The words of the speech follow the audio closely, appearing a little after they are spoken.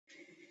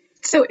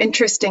So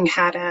interesting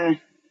how do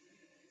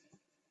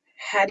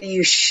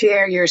you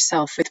share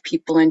yourself with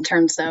people in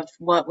terms of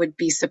what would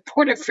be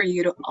supportive for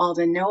you to all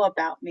to know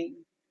about me.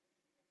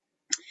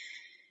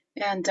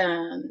 And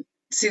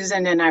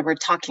Susan and I were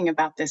talking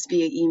about this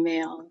via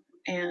email,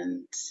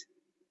 and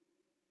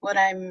what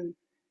I'm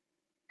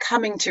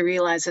coming to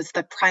realize is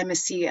the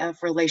primacy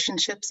of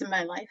relationships in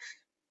my life,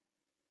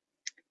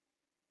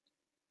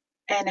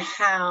 and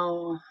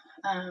how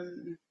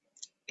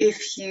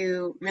if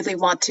you really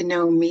want to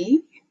know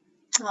me,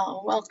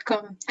 oh,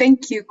 welcome.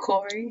 Thank you,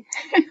 Corey.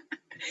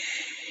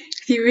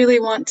 If you really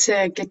want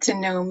to get to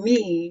know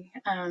me,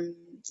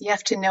 you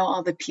have to know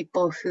all the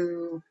people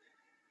who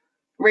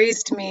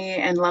raised me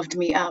and loved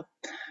me up.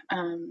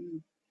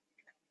 Um,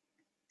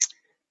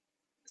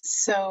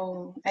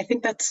 so I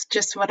think that's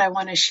just what I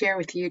want to share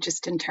with you,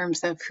 just in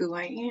terms of who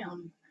I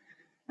am.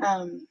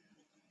 Um,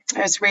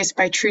 I was raised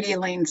by Trudy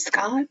Elaine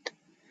Scott,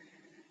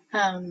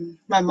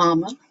 my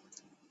mama,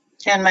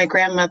 and my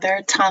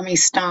grandmother, Tommy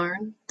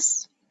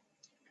Starnes.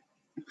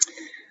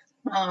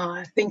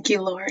 Thank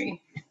you,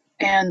 Lori.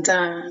 And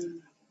I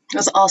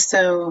was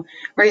also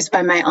raised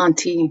by my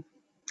auntie,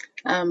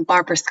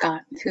 Barbara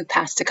Scott, who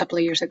passed a couple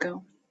of years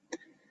ago.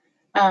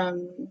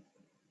 Um,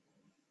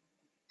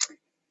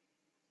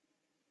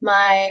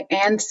 my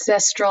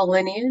ancestral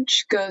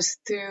lineage goes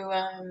through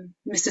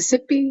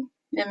Mississippi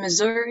and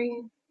Missouri,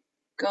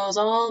 goes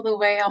all the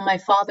way on my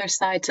father's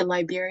side to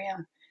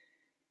Liberia.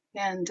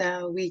 And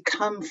we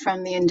come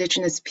from the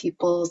indigenous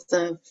peoples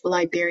of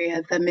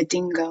Liberia, the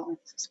Medingo.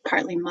 It's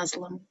partly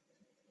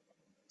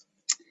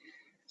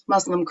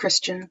Muslim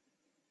Christian.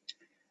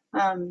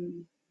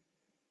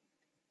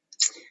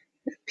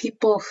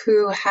 People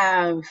who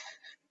have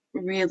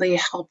really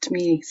helped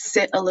me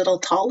sit a little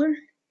taller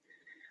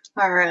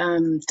are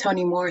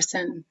Toni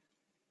Morrison,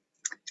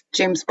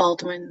 James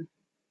Baldwin,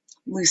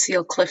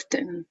 Lucille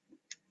Clifton,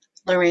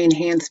 Lorraine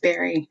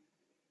Hansberry.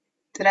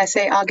 Did I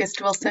say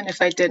August Wilson?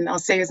 If I didn't, I'll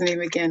say his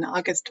name again,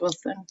 August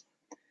Wilson.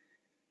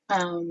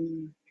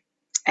 And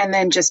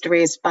then just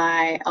raised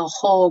by a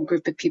whole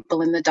group of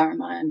people in the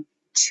Dharma, and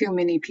too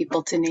many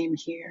people to name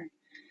here.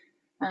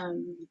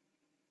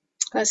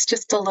 That's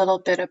just a little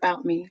bit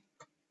about me.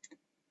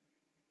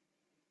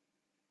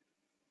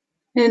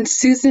 And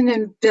Susan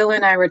and Bill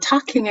and I were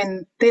talking,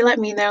 and they let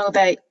me know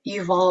that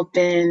you've all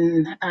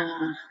been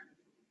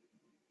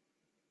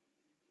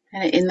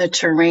in the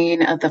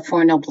terrain of the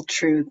Four Noble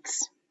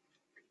Truths.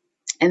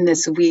 And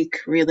this week,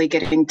 really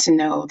getting to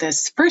know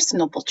this first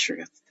noble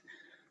truth,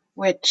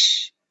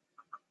 which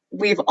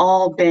we've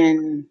all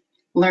been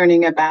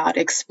learning about,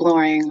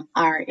 exploring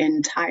our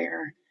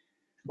entire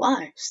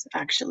lives,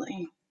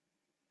 actually.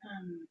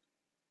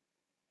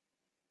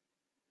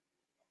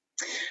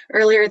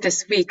 Earlier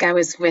this week, I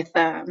was with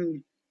a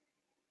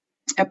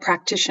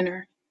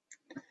practitioner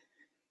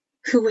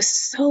who was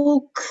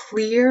so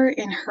clear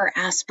in her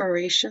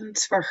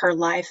aspirations for her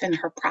life and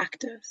her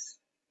practice.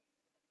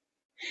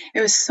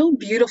 It was so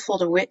beautiful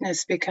to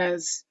witness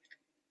because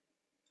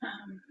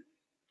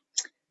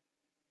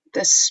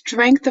the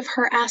strength of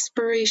her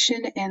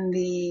aspiration and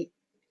the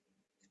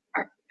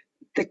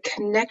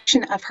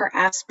connection of her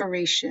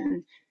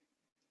aspiration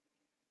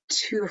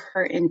to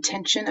her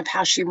intention of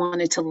how she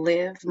wanted to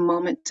live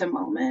moment to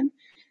moment,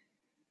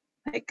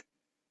 like,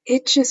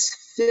 it just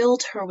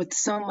filled her with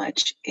so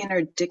much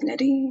inner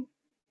dignity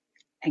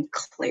and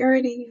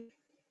clarity.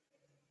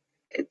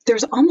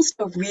 There's almost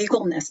a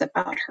regalness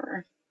about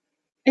her.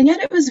 And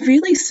yet it was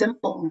really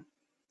simple.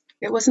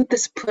 It wasn't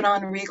this put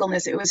on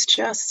regalness. It was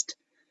just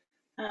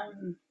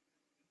an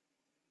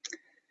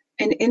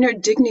inner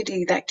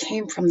dignity that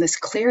came from this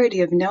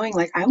clarity of knowing,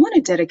 like, I want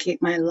to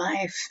dedicate my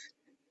life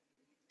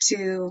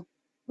to,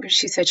 what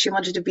she said, she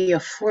wanted to be a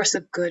force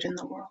of good in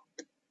the world.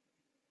 It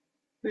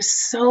was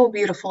so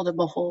beautiful to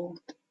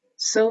behold,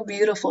 so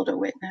beautiful to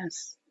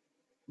witness.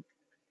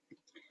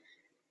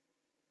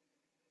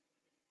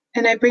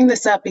 And I bring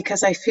this up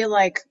because I feel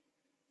like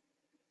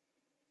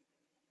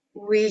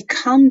we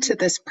come to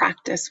this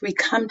practice, we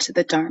come to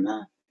the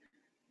Dharma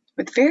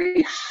with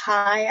very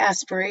high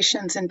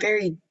aspirations and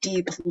very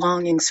deep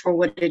longings for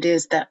what it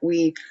is that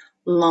we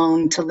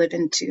long to live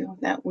into,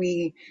 that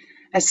we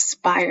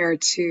aspire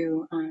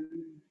to,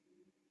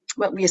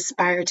 what we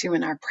aspire to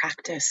in our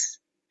practice.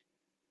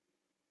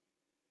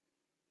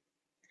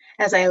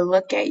 As I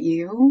look at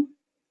you,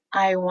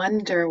 I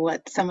wonder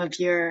what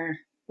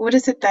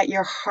is it that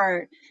your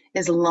heart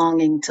is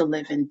longing to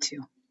live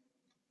into?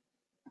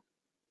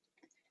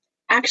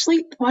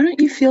 Actually, why don't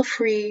you feel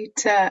free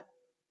to,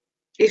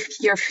 if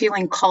you're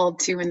feeling called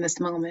to in this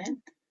moment,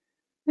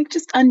 like,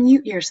 just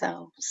unmute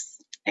yourselves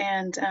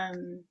and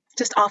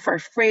just offer a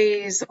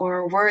phrase or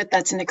a word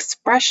that's an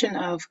expression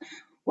of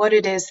what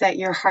it is that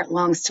your heart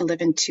longs to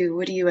live into.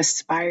 What do you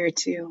aspire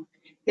to?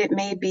 It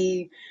may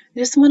be, I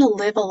just want to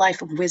live a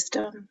life of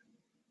wisdom.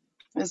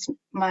 As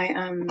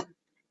my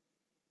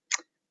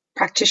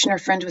practitioner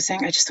friend was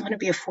saying, I just want to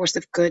be a force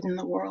of good in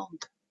the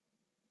world.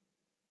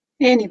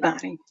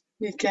 Anybody,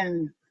 you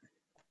can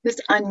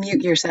just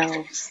unmute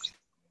yourselves.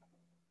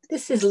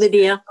 This is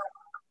Lydia.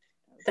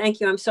 thank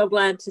you. I'm so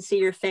glad to see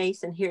your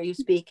face and hear you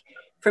speak.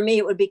 For me,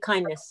 it would be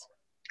kindness.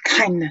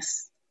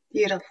 Kindness.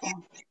 Beautiful.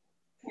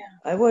 Yeah.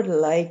 I would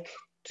like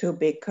to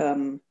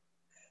become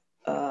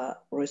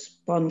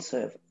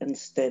responsive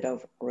instead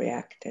of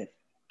reactive.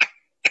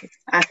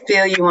 I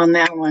feel you on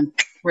that one.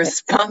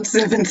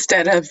 Responsive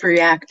instead of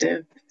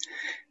reactive.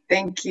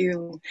 Thank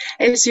you.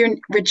 Is your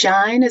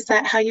Regina, is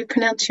that how you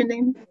pronounce your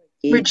name?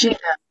 Regina.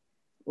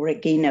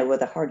 Regina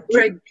with a hard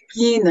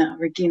G.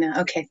 Regina.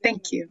 Okay,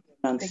 thank you.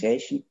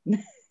 Pronunciation.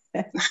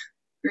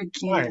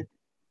 Regina.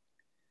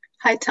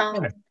 Hi,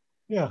 Tom. Hi.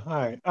 Yeah,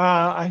 hi.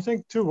 I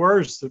think two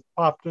words that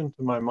popped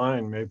into my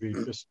mind, maybe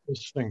just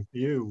listening to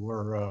you,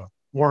 were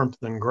warmth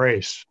and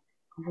grace.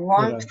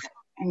 Warmth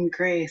and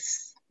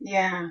grace.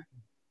 Yeah.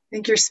 I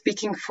think you're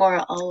speaking for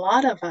a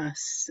lot of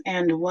us,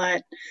 and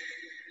what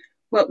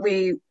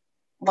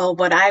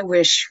I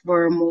wish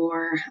were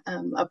more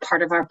a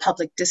part of our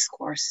public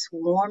discourse,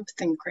 warmth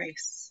and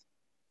grace.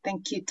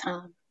 Thank you,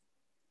 Tom.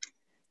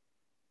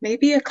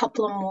 Maybe a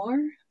couple of more.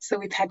 So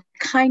we've had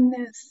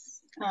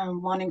kindness,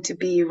 wanting to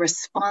be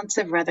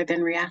responsive rather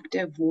than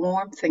reactive,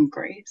 warmth and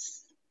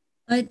grace.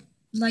 I'd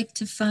like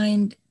to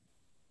find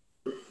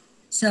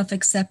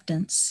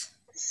self-acceptance.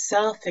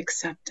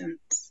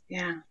 Self-acceptance,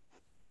 yeah.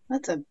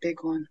 That's a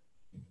big one.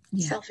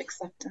 Yeah.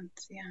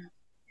 Self-acceptance, yeah.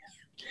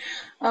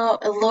 Oh,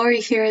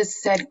 Lori here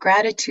has said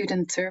gratitude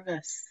and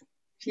service.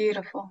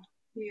 Beautiful,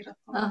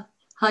 beautiful.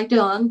 Hi,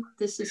 Dawn.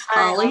 This is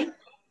Holly.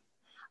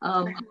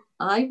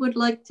 I would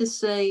like to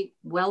say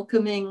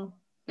welcoming,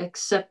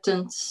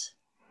 acceptance,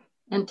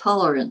 and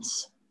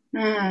tolerance.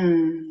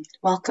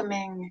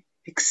 Welcoming,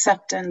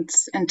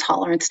 acceptance, and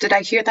tolerance. Did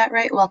I hear that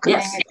right? Welcoming,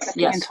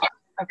 accepting, and tolerance.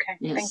 Okay,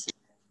 yes.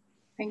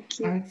 Thank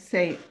you. I'd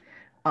say,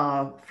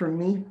 for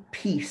me,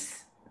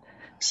 peace.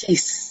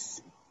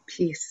 Peace.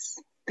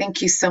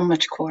 Thank you so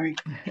much, Corey.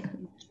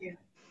 Thank you.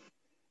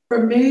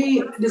 For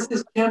me, this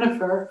is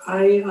Jennifer.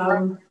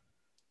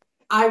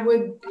 I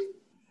would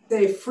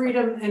say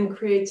freedom and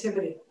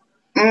creativity.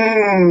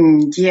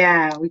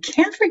 Yeah, we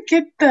can't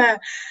forget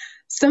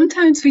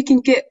sometimes we can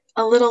get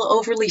a little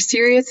overly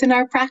serious in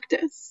our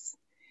practice,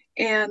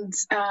 and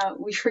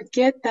we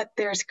forget that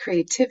there's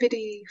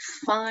creativity,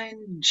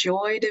 fun,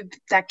 joy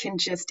that can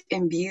just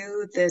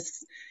imbue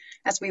this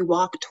as we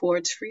walk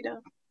towards freedom.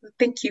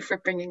 Thank you for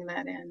bringing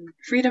that in.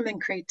 Freedom and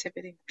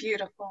creativity.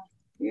 Beautiful,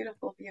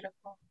 beautiful,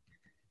 beautiful.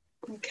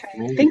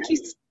 Okay, thank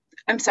you.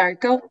 I'm sorry,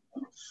 go.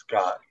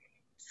 Scott.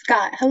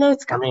 Hello,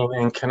 Scott. I mean,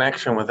 in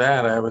connection with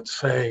that, I would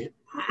say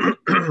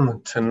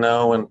to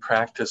know and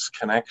practice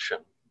connection.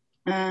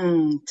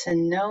 To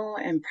know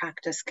and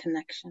practice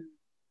connection.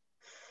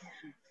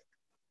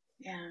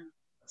 Yeah.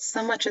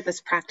 So much of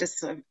this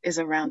practice is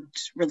around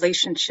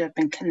relationship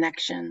and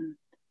connection.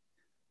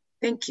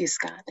 Thank you,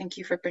 Scott. Thank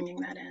you for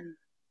bringing that in.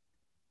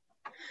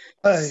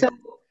 Hi,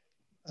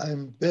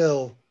 I'm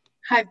Bill.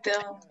 Hi,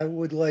 Bill. I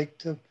would like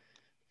to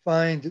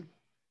find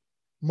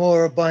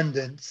more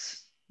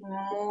abundance.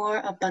 More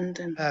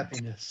abundance.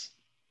 Happiness.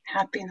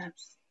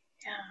 Happiness.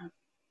 Yeah.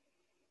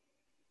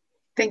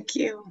 Thank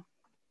you.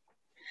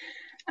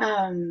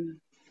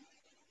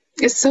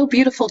 It's so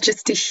beautiful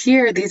just to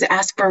hear these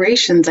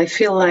aspirations. I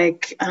feel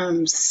like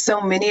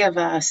so many of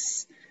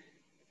us,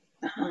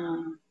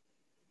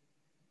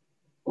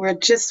 we're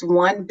just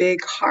one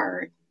big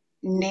heart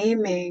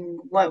naming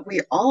what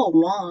we all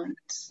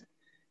want.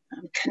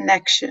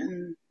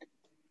 Connection,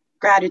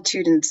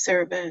 gratitude and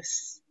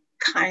service,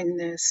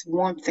 kindness,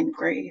 warmth and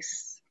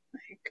grace.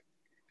 Like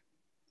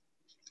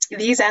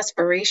these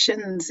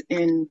aspirations,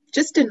 in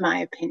my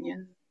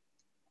opinion,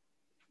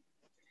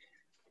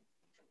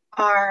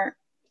 are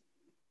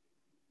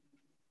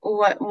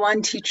what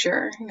one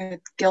teacher,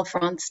 Gil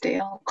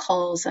Fronsdale,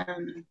 calls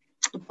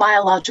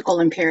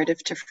biological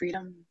imperative to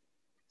freedom.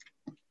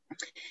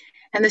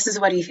 And this is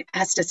what he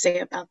has to say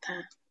about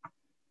that.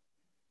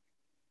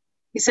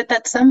 He said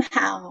that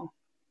somehow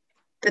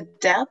the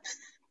depth,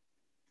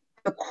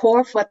 the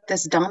core of what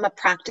this Dharma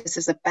practice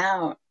is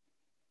about,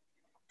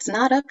 it's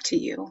not up to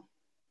you.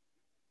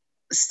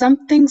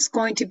 Something's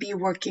going to be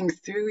working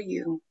through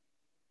you.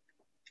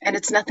 And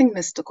it's nothing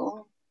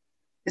mystical.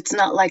 It's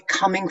not like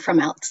coming from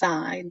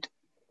outside.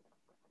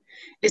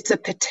 It's a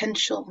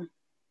potential,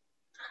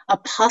 a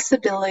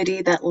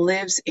possibility that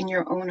lives in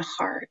your own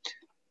heart.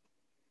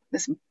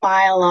 This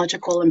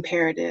biological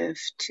imperative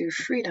to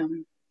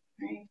freedom,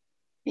 right?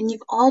 And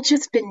you've all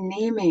just been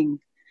naming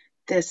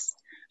this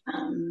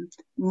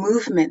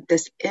movement,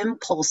 this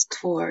impulse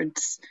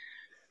towards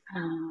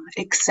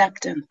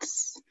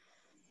acceptance,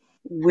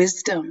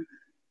 wisdom,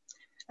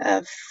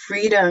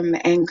 freedom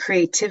and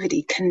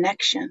creativity,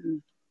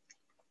 connection.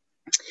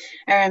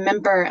 I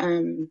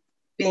remember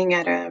being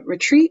at a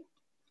retreat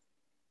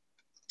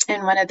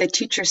and one of the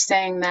teachers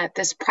saying that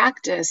this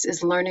practice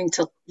is learning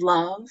to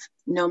love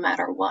no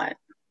matter what.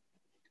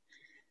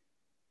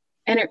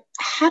 And it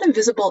had a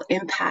visible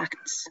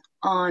impact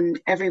on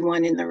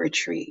everyone in the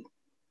retreat.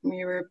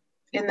 We were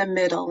in the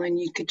middle and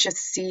you could just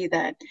see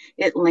that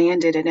it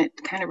landed and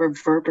it kind of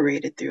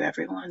reverberated through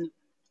everyone.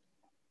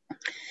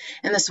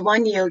 And this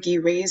one yogi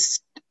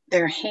raised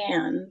their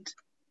hand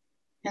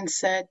and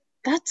said,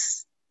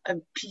 that's a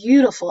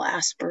beautiful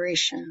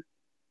aspiration,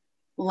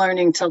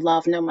 learning to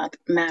love no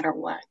matter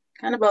what,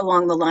 kind of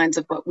along the lines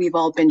of what we've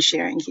all been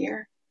sharing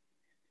here.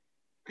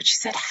 But she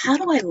said, how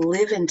do I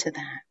live into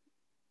that?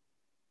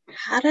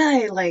 How do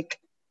I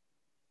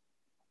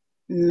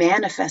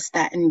manifest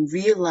that and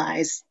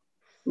realize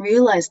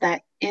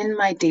that in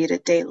my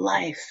day-to-day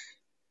life?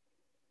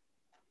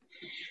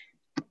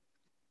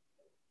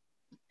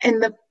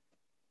 And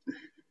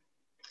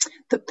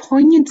the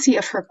poignancy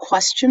of her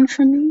question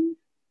for me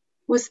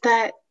was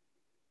that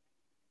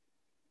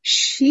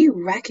she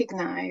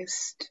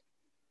recognized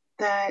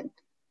that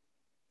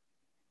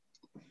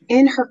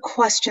in her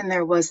question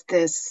there was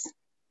this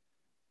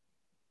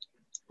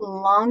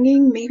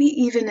longing, maybe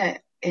even an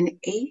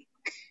ache.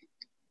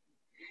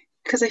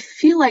 Because I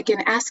feel like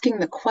in asking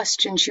the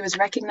question, she was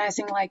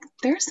recognizing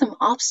there's some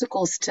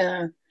obstacles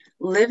to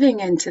living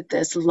into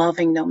this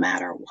loving no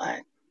matter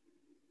what.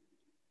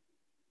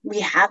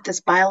 We have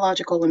this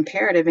biological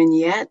imperative, and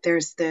yet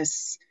there's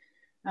this,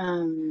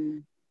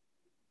 there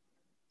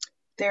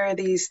are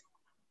these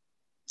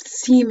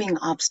seeming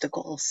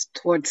obstacles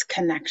towards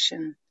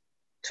connection,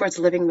 towards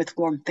living with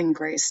warmth and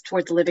grace,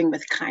 towards living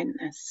with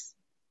kindness,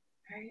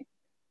 right?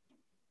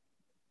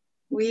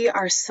 We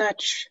are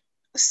such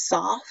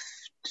soft,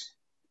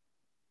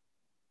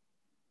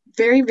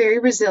 very, very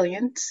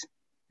resilient,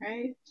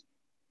 right?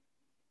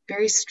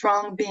 Very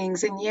strong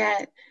beings, and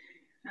yet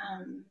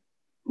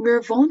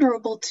we're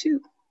vulnerable too.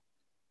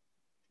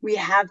 We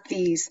have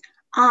these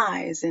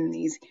eyes and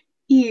these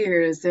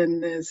ears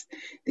and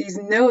these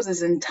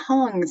noses and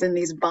tongues and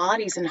these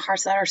bodies and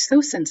hearts that are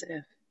so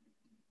sensitive.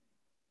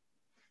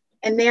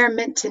 And they are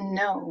meant to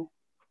know.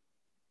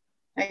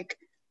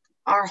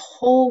 Our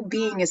whole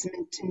being is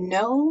meant to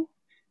know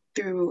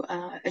through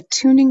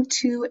attuning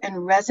to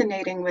and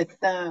resonating with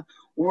the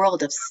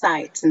world of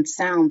sights and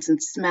sounds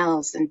and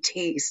smells and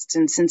tastes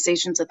and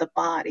sensations of the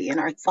body and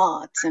our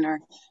thoughts and our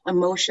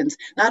emotions,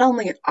 not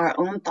only our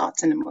own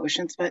thoughts and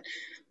emotions, but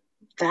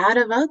that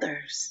of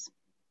others.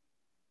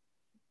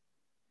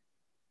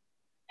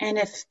 And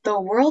if the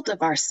world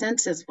of our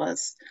senses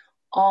was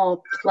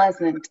all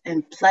pleasant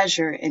and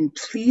pleasure and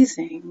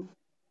pleasing,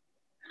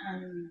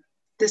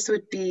 this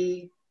would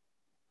be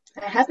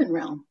a heaven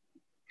realm.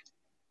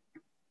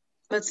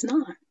 But it's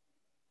not.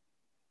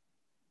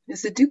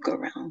 It's a dukkha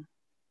realm.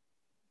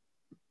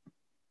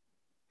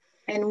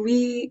 And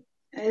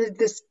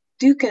this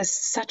dukkha is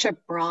such a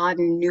broad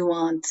and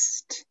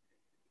nuanced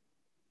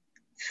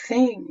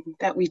thing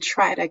that we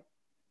try to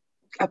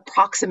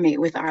approximate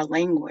with our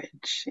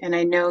language. And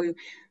I know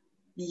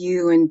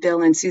you and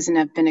Bill and Susan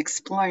have been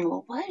exploring,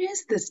 well, what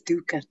is this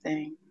dukkha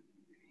thing?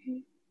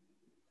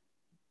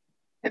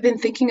 I've been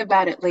thinking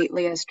about it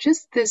lately as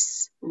just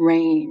this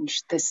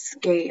range, this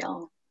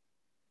scale.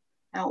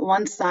 Now,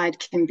 one side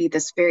can be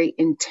this very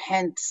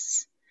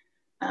intense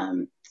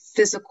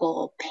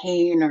physical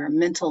pain or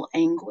mental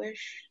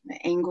anguish, the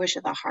anguish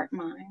of the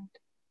heart-mind.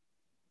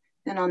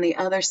 And on the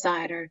other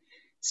side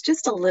it's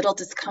just a little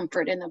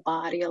discomfort in the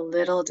body, a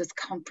little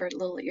discomfort, a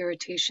little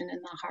irritation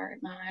in the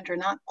heart-mind, or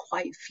not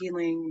quite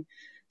feeling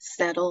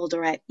settled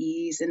or at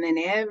ease. And then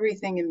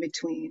everything in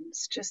between.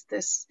 It's just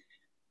this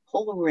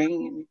whole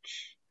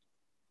range.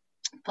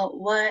 But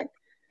what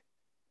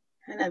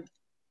kind of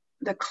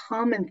the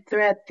common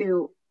thread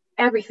through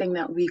everything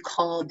that we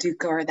call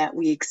dukkha or that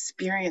we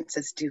experience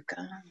as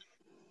dukkha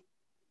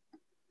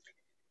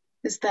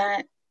is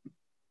that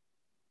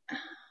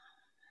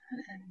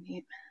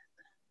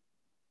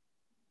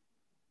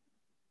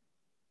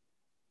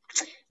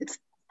it's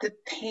the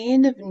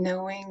pain of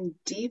knowing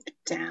deep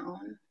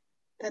down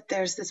that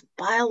there's this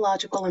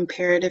biological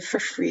imperative for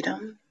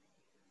freedom,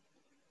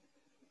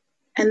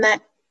 and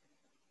that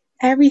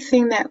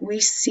everything that we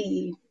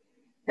see,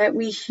 that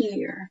we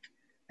hear,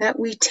 that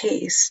we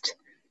taste,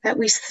 that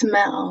we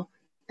smell,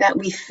 that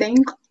we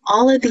think,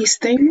 all of these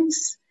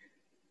things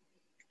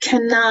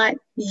cannot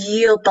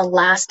yield the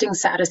lasting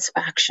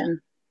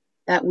satisfaction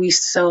that we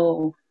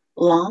so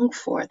long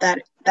for,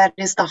 that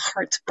is the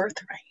heart's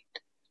birthright.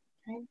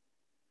 Right?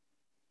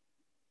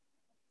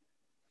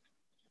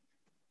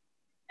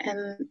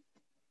 And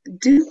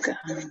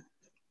dukkha,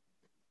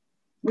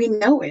 we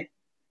know it.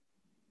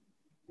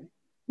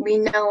 We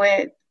know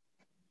it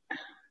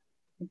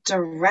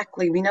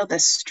directly. We know the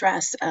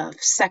stress of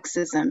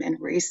sexism and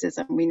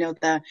racism. We know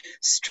the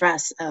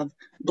stress of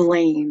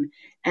blame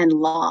and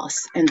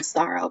loss and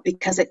sorrow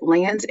because it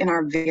lands in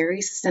our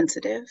very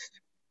sensitive,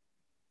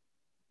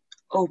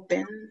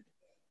 open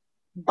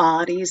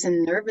bodies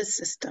and nervous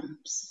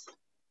systems.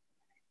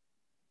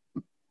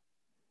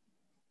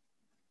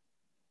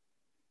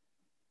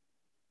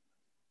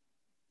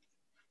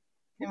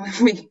 And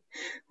when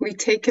we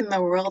take in the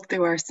world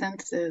through our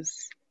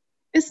senses,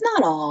 it's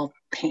not all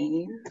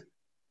pain,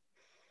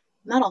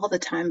 not all the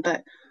time,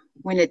 but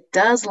when it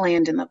does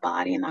land in the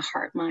body and the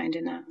heart mind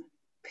in a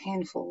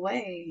painful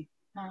way,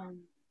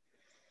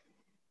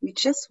 we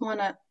just want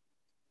to,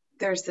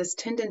 there's this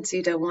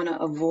tendency to want to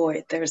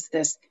avoid, there's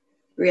this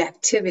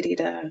reactivity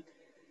to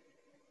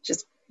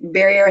just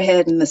bury our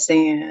head in the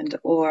sand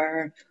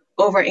or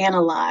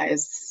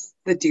overanalyze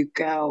the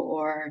dukkha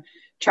or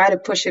try to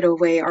push it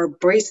away or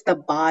brace the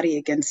body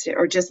against it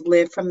or just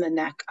live from the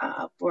neck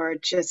up or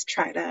just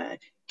try to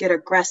get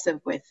aggressive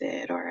with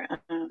it or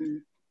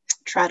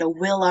try to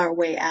will our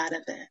way out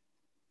of it.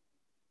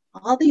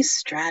 All these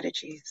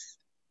strategies,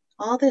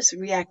 all this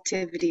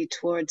reactivity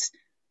towards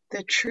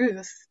the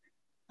truth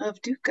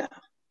of dukkha.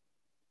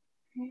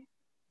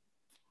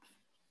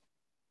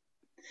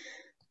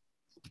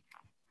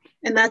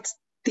 And that's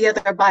the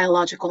other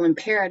biological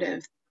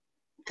imperative,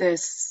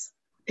 this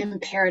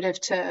imperative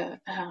to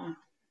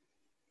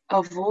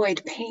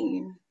avoid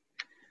pain.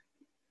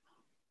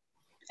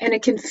 And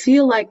it can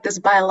feel like this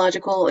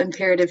biological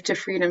imperative to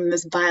freedom,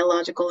 this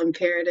biological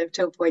imperative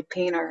to avoid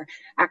pain are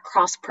at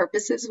cross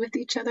purposes with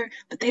each other,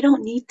 but they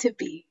don't need to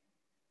be.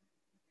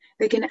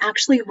 They can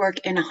actually work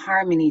in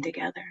harmony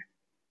together.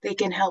 They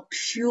can help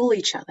fuel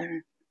each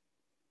other.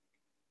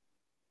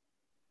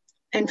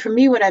 And for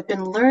me, what I've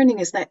been learning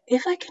is that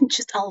if I can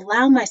just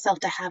allow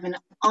myself to have an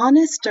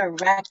honest,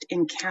 direct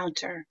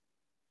encounter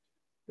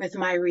with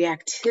my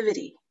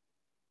reactivity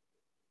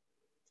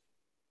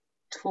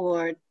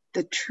toward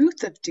the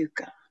truth of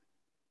dukkha,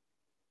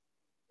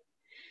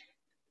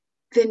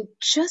 then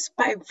just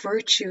by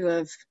virtue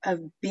of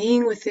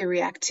being with the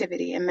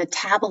reactivity and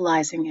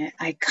metabolizing it,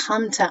 I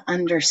come to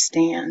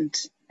understand.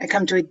 I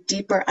come to a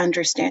deeper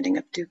understanding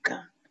of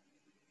dukkha.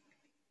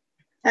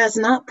 That's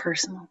not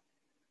personal.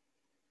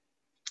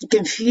 It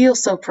can feel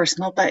so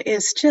personal, but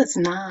it's just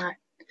not.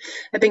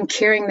 I've been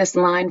carrying this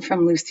line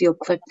from Lucille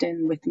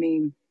Clifton with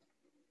me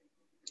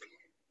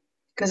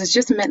because it's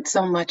just meant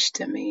so much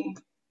to me.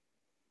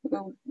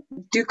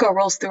 Dukkha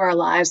rolls through our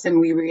lives and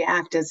we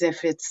react as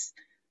if it's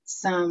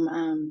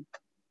somehow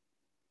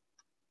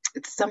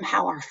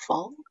our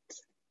fault.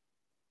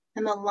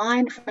 And the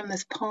line from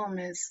this poem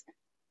is,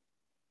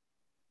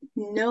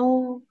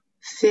 no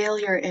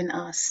failure in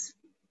us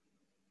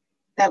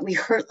that we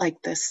hurt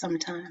like this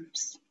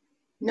sometimes.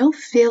 No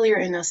failure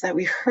in us that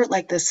we hurt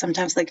like this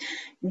sometimes. Like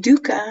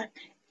dukkha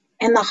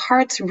and the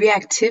heart's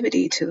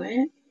reactivity to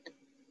it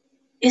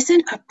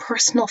isn't a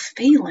personal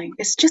failing.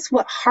 It's just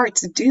what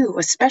hearts do,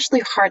 especially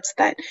hearts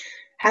that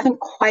haven't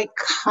quite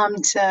come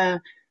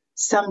to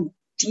some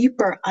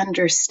deeper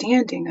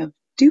understanding of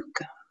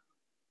dukkha.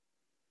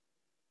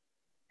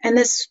 And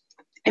this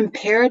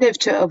imperative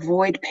to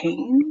avoid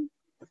pain,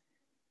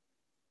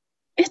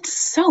 it's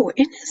so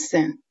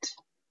innocent.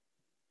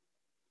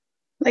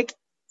 Like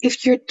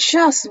if you're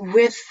just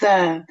with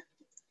the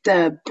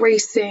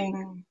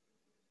bracing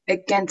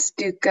against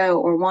dukkha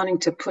or wanting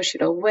to push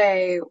it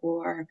away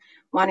or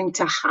wanting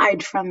to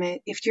hide from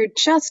it, if you're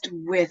just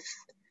with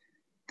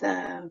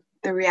the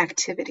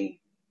reactivity,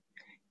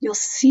 you'll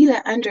see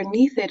that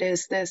underneath it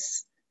is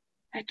this,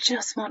 I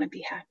just want to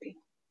be happy.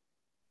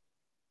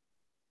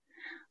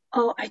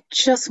 Oh, I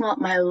just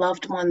want my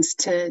loved ones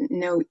to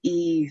know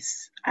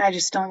ease. I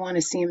just don't want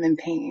to see them in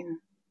pain.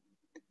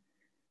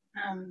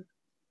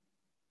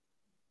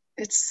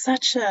 It's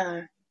such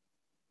a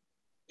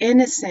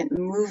innocent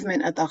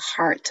movement of the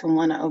heart to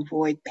want to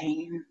avoid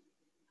pain,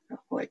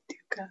 avoid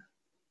dukkha.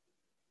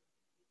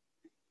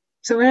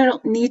 So we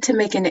don't need to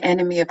make an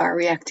enemy of our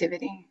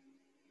reactivity.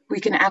 We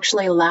can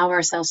actually allow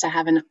ourselves to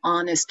have an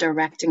honest,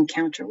 direct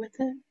encounter with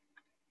it.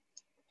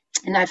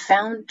 And I've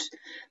found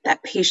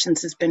that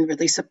patience has been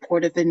really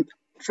supportive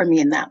for me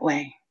in that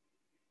way.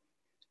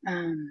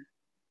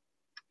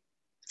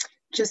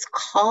 Just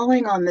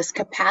calling on this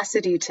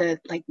capacity to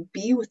like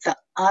be with the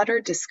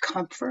utter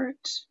discomfort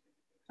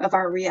of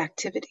our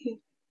reactivity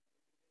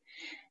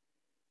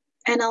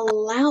and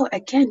allow,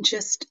 again,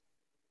 just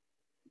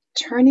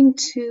turning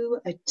to,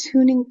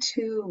 attuning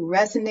to,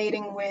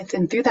 resonating with,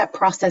 and through that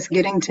process,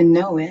 getting to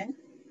know it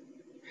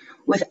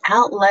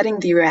without letting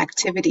the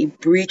reactivity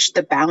breach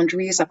the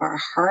boundaries of our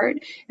heart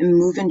and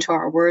move into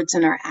our words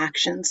and our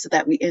actions so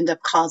that we end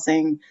up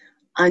causing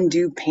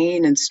undue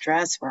pain and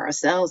stress for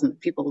ourselves and the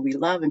people we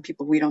love and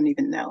people we don't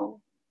even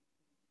know.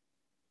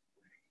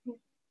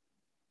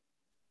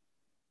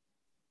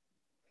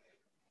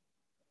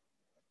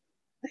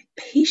 Like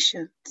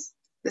patience,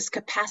 this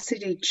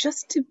capacity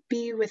just to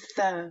be with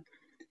the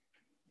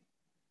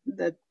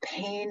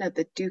pain of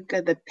the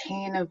dukkha, the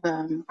pain of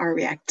our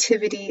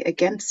reactivity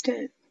against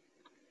it,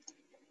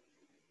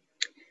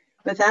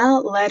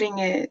 without letting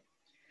it,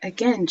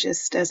 again,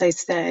 just as I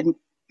said,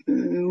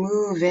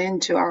 move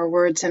into our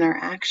words and our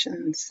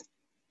actions.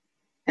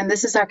 And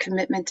this is our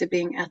commitment to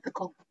being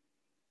ethical.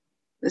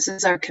 This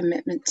is our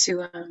commitment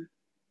to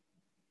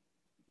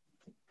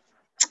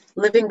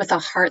living with a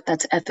heart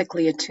that's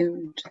ethically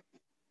attuned,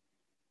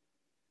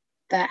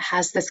 that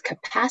has this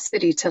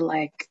capacity to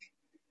like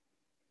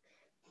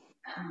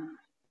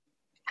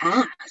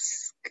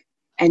ask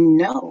and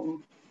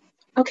know,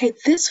 okay,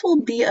 this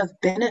will be of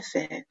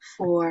benefit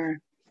for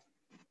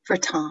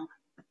Tom.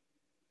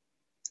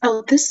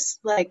 Oh, this,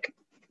 like,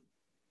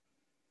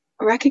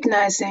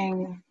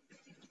 recognizing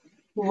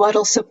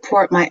what'll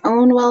support my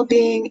own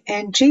well-being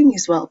and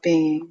Jamie's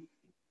well-being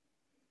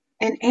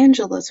and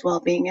Angela's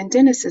well-being and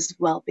Dennis's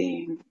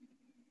well-being.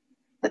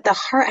 That the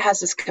heart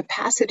has this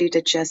capacity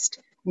to just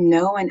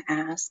know and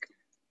ask,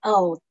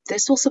 oh,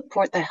 this will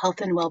support the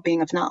health and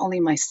well-being of not only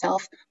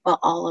myself, but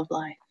all of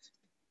life.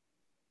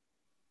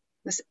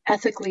 This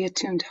ethically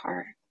attuned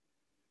heart.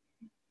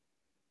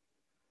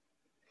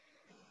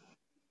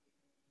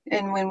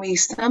 And when we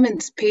summon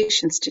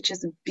patience to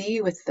just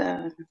be with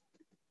the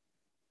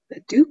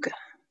dukkha,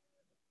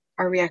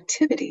 our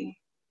reactivity,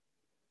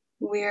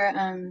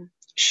 we're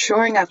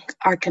shoring up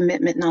our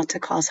commitment not to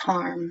cause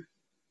harm.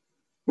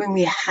 When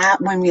we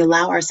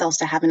allow ourselves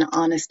to have an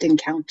honest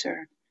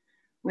encounter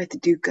with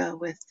dukkha,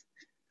 with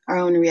our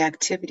own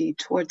reactivity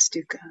towards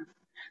dukkha.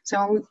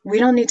 So we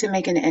don't need to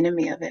make an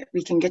enemy of it.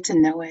 We can get to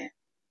know it.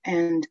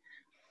 And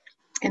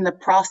in the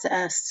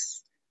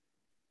process,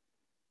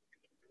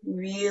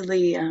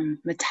 really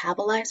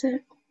metabolize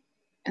it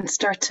and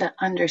start to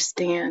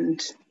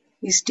understand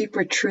these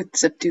deeper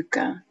truths of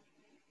dukkha,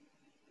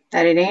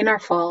 that it ain't our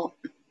fault.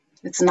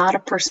 It's not a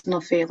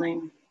personal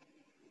failing.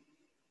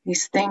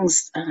 These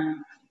things,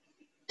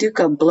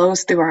 dukkha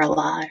blows through our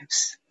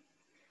lives.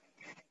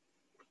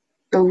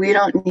 But we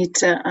don't need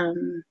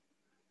to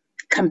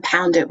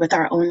compound it with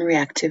our own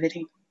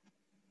reactivity.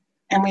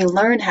 And we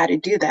learn how to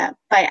do that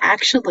by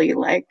actually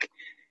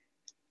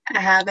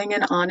having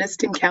an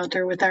honest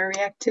encounter with our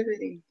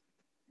reactivity,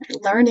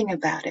 learning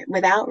about it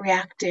without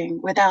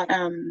reacting, without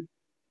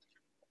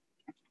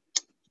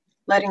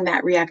letting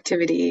that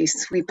reactivity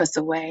sweep us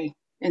away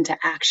into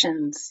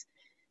actions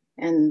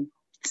and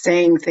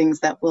saying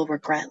things that we'll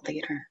regret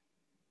later.